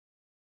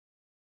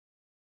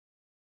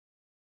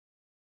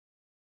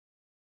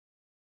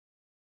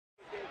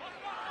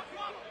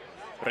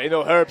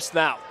Reino Herbst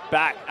now,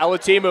 back,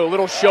 Alatimu,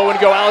 little show and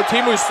go,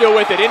 Alatimu still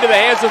with it, into the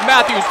hands of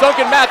Matthews,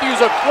 Duncan Matthews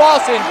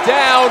across and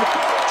down,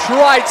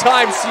 try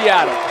time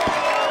Seattle.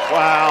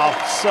 Wow,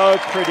 so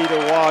pretty to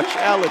watch,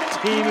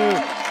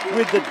 Alatimu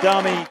with the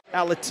dummy,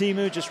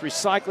 Alatimu just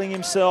recycling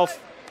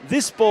himself,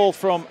 this ball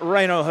from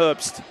Reino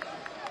Herbst,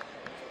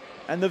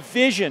 and the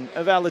vision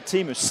of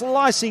Alatimu,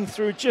 slicing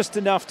through just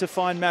enough to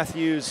find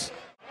Matthews.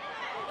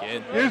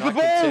 Again, they're not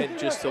content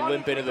just to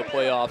limp into the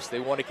playoffs.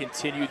 They want to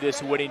continue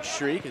this winning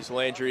streak as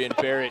Landry and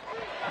Barrett,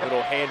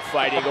 little hand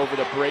fighting over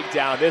the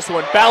breakdown. This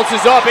one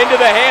bounces up into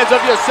the hands of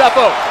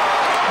Yosefo.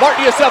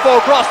 Martin Yosefo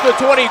across the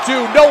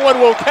 22. No one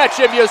will catch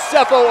him.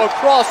 Yosefo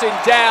across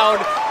and down.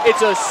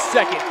 It's a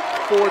second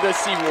for the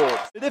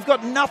Seawolves. They've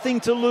got nothing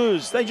to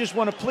lose. They just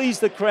want to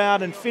please the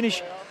crowd and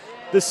finish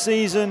the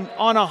season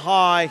on a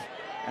high.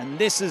 And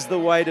this is the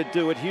way to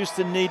do it.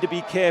 Houston need to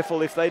be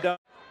careful if they don't.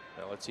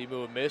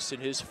 Alatimu a miss in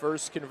his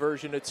first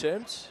conversion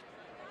attempt.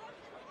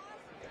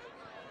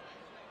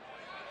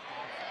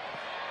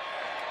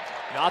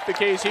 Not the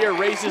case here,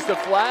 raises the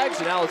flags,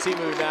 and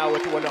Alatimu now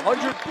with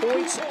 100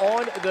 points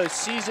on the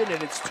season,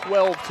 and it's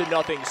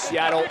 12-0,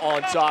 Seattle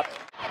on top.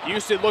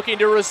 Houston looking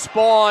to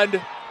respond.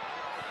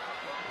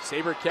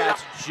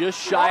 SaberCats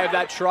just shy of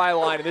that try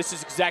line, and this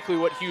is exactly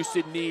what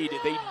Houston need.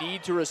 They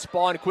need to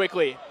respond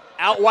quickly.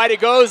 Out wide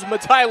it goes,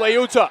 Matai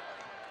Leuta.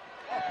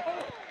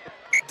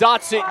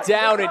 Dots it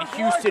down, and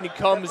Houston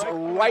comes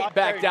right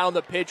back down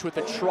the pitch with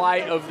a try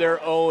of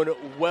their own.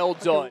 Well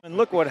done. And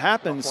look what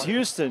happens.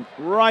 Houston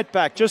right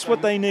back, just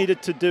what they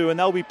needed to do, and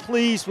they'll be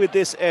pleased with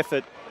this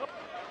effort.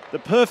 The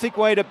perfect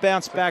way to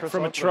bounce back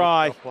from a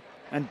try,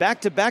 and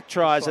back-to-back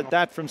tries at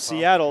that from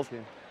Seattle.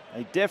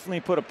 They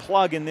definitely put a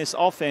plug in this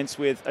offense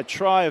with a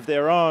try of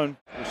their own.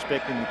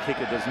 Respecting the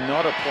kicker does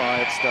not apply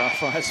at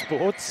Starfire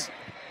Sports.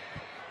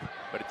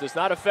 But it does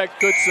not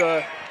affect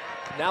Kutsa.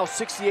 Now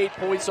 68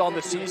 points on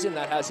the season.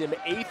 That has him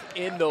 8th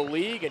in the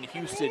league, and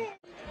Houston.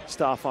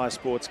 Starfire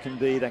Sports can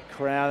be that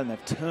crowd, and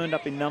they've turned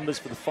up in numbers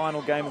for the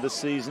final game of the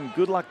season.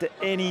 Good luck to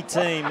any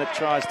team that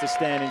tries to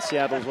stand in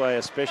Seattle's way,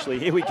 especially.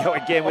 Here we go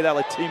again with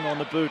Alatimu on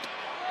the boot.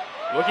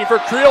 Looking for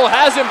Creel,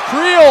 has him.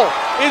 Creel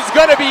is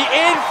going to be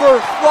in for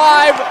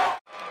 5.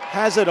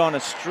 Has it on a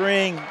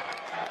string,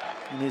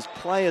 and his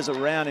players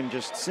around him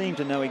just seem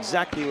to know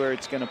exactly where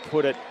it's going to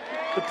put it.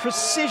 The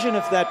precision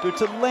of that boot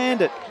to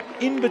land it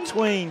in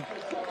between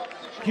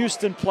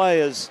Houston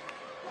players,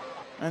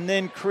 and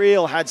then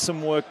Creel had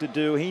some work to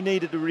do. He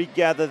needed to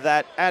regather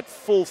that at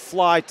full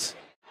flight.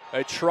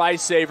 A try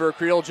saver,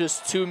 Creel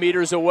just 2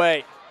 meters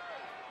away.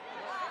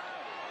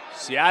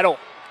 Seattle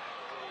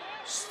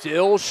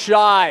still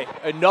shy,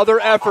 another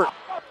effort.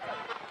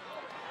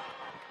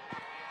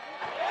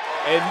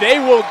 And they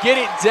will get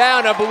it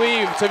down, I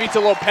believe.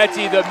 Tavita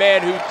Lopetti, the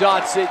man who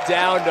dots it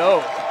down.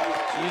 No,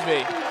 excuse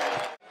me.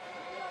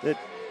 That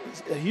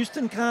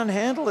Houston can't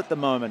handle at the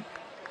moment.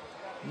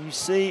 You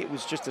see, it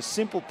was just a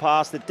simple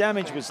pass. The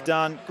damage was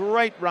done.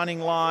 Great running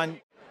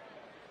line.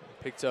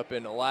 Picked up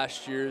in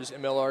last year's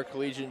MLR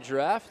Collegiate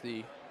Draft,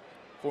 the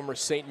former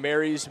St.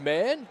 Mary's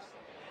man.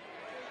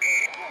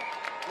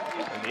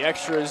 And the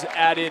extras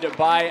added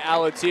by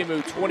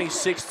Alatimu,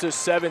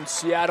 26-7,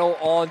 Seattle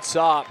on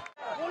top.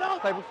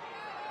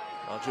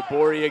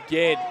 Jabori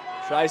again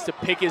tries to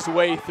pick his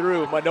way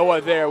through. Manoa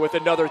there with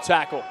another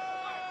tackle.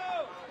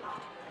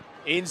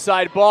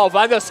 Inside ball,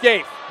 Van der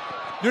Schaaf.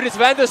 Nunes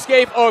Van der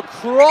Schaaf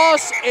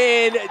across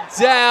and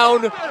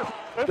down.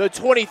 The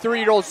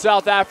 23-year-old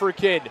South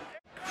African.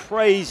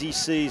 Crazy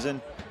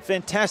season,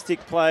 fantastic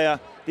player.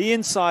 The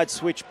inside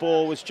switch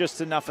ball was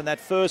just enough in that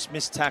first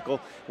missed tackle.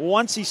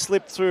 Once he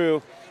slipped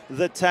through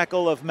the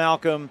tackle of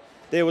Malcolm,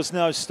 there was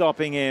no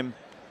stopping him.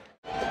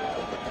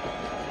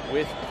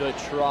 With the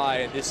try,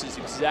 and this is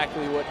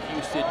exactly what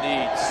Houston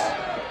needs.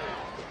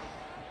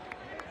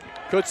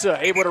 Kutsa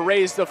able to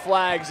raise the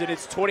flags, and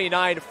it's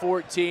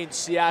 29-14,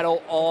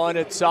 Seattle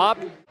on top.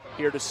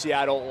 Here to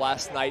Seattle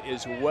last night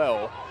as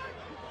well.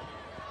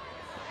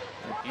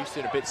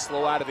 Houston a bit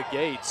slow out of the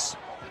gates.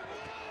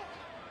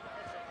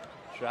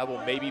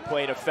 Travel maybe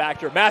playing a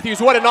factor.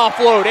 Matthews, what an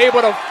offload,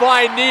 able to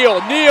find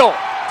Neal. Neal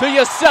to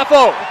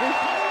Yosefo.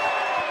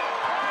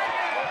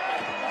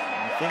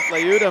 I think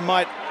Leuta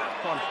might...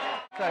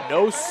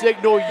 No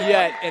signal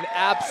yet, an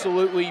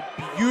absolutely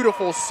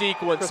beautiful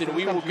sequence, and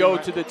we will go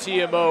to the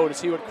TMO to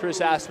see what Chris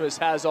Asmus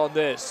has on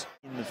this.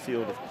 In the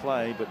field of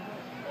play, but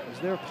was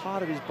there a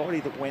part of his body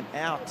that went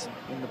out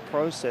in the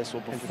process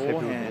or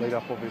beforehand?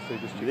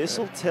 This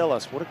will tell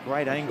us. What a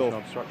great angle.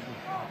 That's what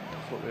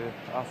they're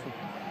asking.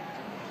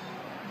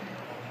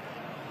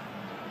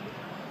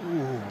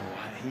 Ooh,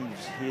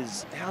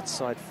 his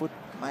outside foot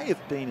may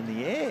have been in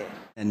the air.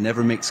 And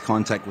never makes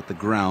contact with the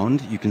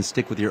ground, you can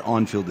stick with your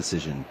on-field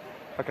decision.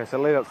 Okay, so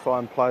lead-up's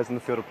fine, players in the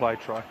field of play,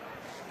 try.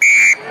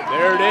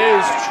 There it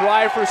is,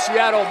 try for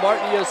Seattle.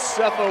 Martin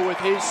Yosefo with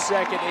his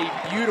second,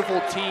 a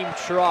beautiful team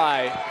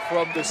try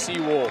from the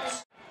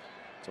Seawolves.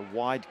 It's a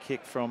wide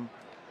kick from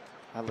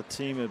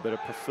Alatimu, but a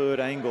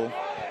preferred angle.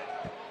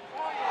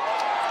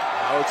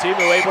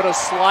 Timu able to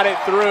slot it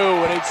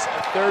through, and it's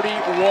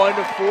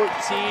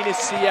 31-14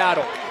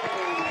 Seattle.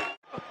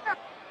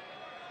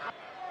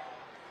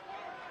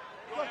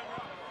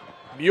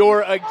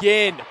 Muir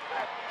again.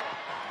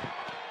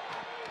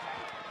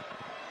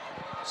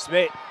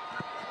 Smith.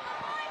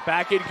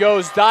 Back it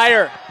goes.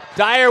 Dyer.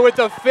 Dyer with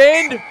the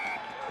fin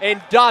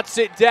and dots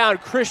it down.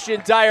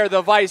 Christian Dyer,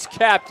 the vice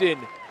captain,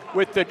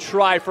 with the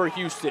try for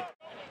Houston.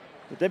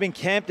 But they've been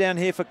camped down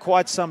here for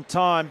quite some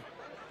time.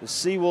 The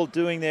Seawolves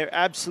doing their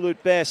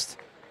absolute best,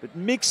 but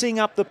mixing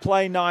up the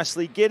play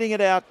nicely, getting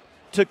it out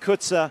to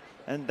Kutza,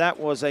 and that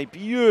was a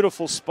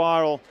beautiful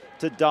spiral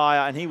to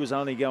Dyer, and he was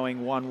only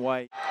going one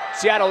way.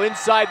 Seattle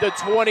inside the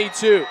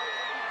 22.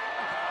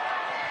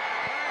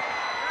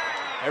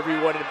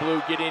 Everyone in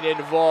blue getting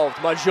involved.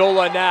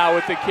 Majola now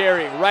with the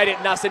carry, right at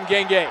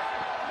Nasengenge.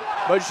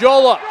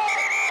 Majola.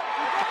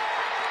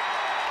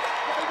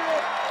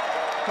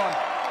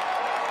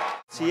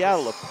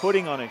 Seattle are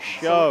putting on a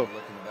show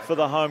for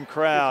the home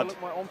crowd.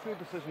 Look, my on-field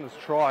decision is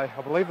try.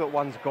 I believe that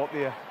one's got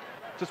there.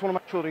 Just want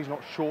to make sure that he's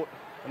not short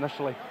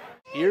initially.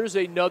 Here's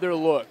another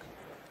look.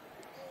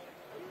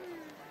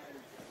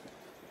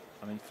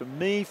 I mean, for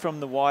me, from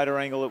the wider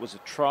angle, it was a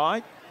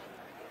try.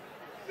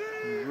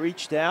 He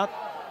reached out.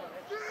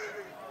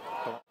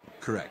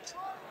 Correct.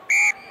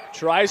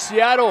 Try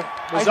Seattle.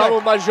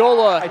 Mazamu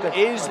Majola.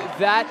 Is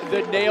that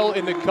the nail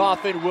in the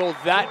coffin? Will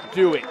that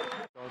do it?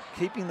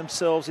 Keeping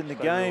themselves in the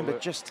game,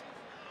 but just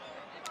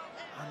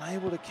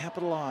unable to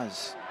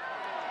capitalize.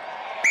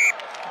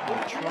 The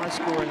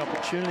try-scoring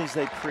opportunities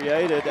they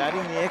created,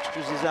 adding the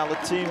extras is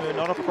Alatimu,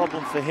 not a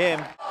problem for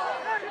him.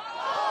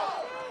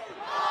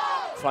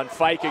 Van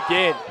Fike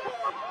again.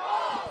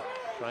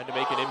 Trying to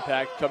make an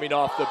impact coming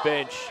off the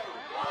bench.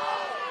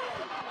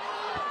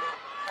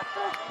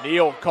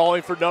 Neal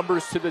calling for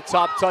numbers to the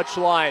top touch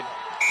line.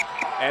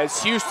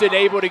 As Houston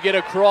able to get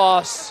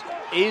across,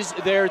 is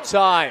their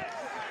time.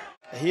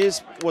 Here's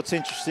what's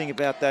interesting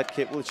about that,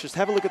 Kit. Let's just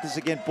have a look at this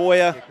again.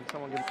 Boyer.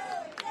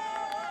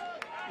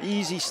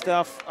 Easy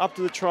stuff, up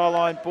to the try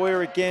line.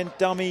 Boyer again,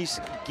 dummies,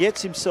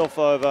 gets himself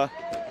over.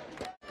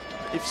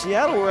 If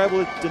Seattle were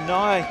able to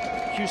deny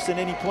Houston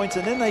any points,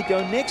 and then they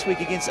go next week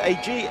against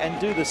AG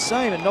and do the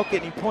same and not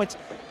get any points,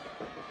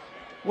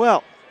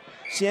 well,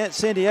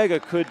 San Diego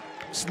could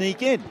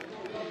sneak in.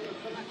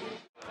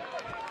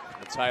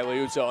 Tyler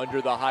Uta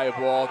under the high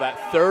ball.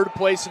 That third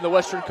place in the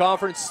Western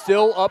Conference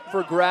still up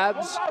for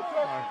grabs.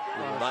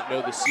 We will not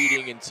know the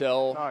seeding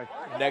until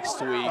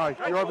next week. No,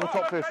 you're over the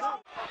top fifth.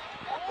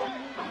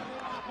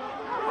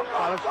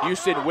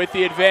 Houston with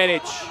the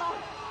advantage.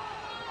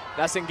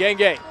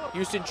 Nasengenge.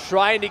 Houston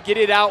trying to get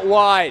it out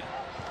wide.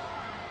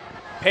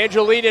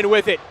 Pangelinen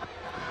with it.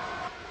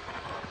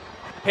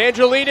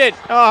 Pangelinen.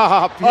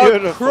 Ah,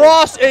 beautiful.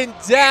 Across and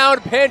down.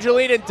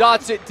 Pangelinen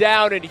dots it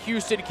down, and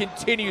Houston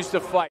continues to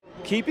fight.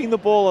 Keeping the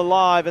ball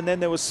alive, and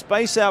then there was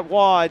space out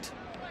wide.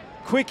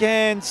 Quick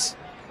hands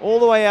all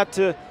the way out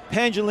to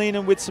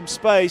Pangelinen with some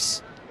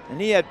space,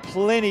 and he had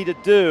plenty to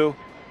do.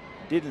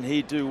 Didn't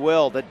he do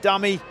well? The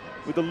dummy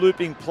with the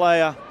looping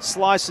player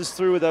slices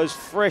through with those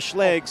fresh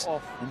legs,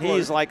 and he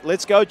is like,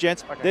 let's go,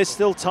 gents. There's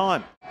still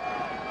time.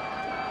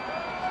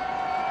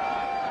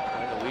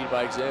 Trying to lead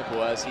by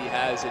example, as he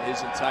has in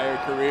his entire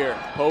career.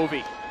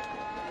 Povey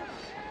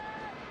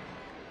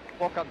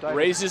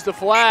raises the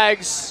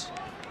flags.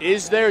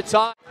 Is there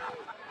time?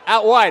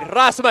 Out wide,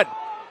 Rasman.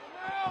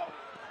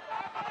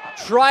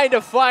 Trying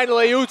to find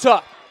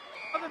Leuta.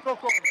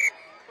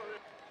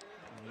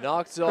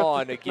 Knocked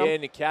on.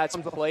 Again, the Cats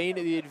playing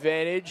to the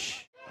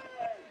advantage.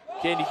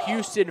 Can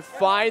Houston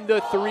find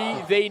the three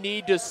they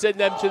need to send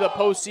them to the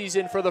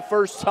postseason for the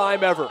first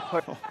time ever?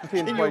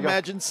 Can you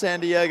imagine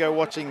San Diego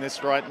watching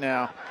this right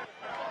now?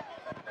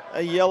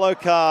 A yellow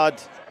card.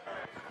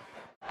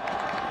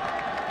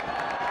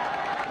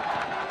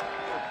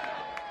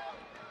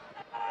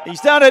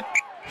 He's done it.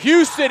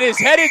 Houston is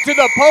headed to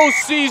the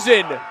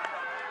postseason.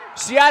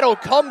 Seattle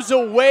comes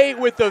away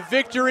with the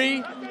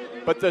victory,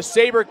 but the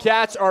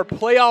SaberCats are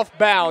playoff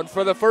bound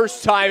for the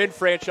first time in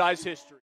franchise history.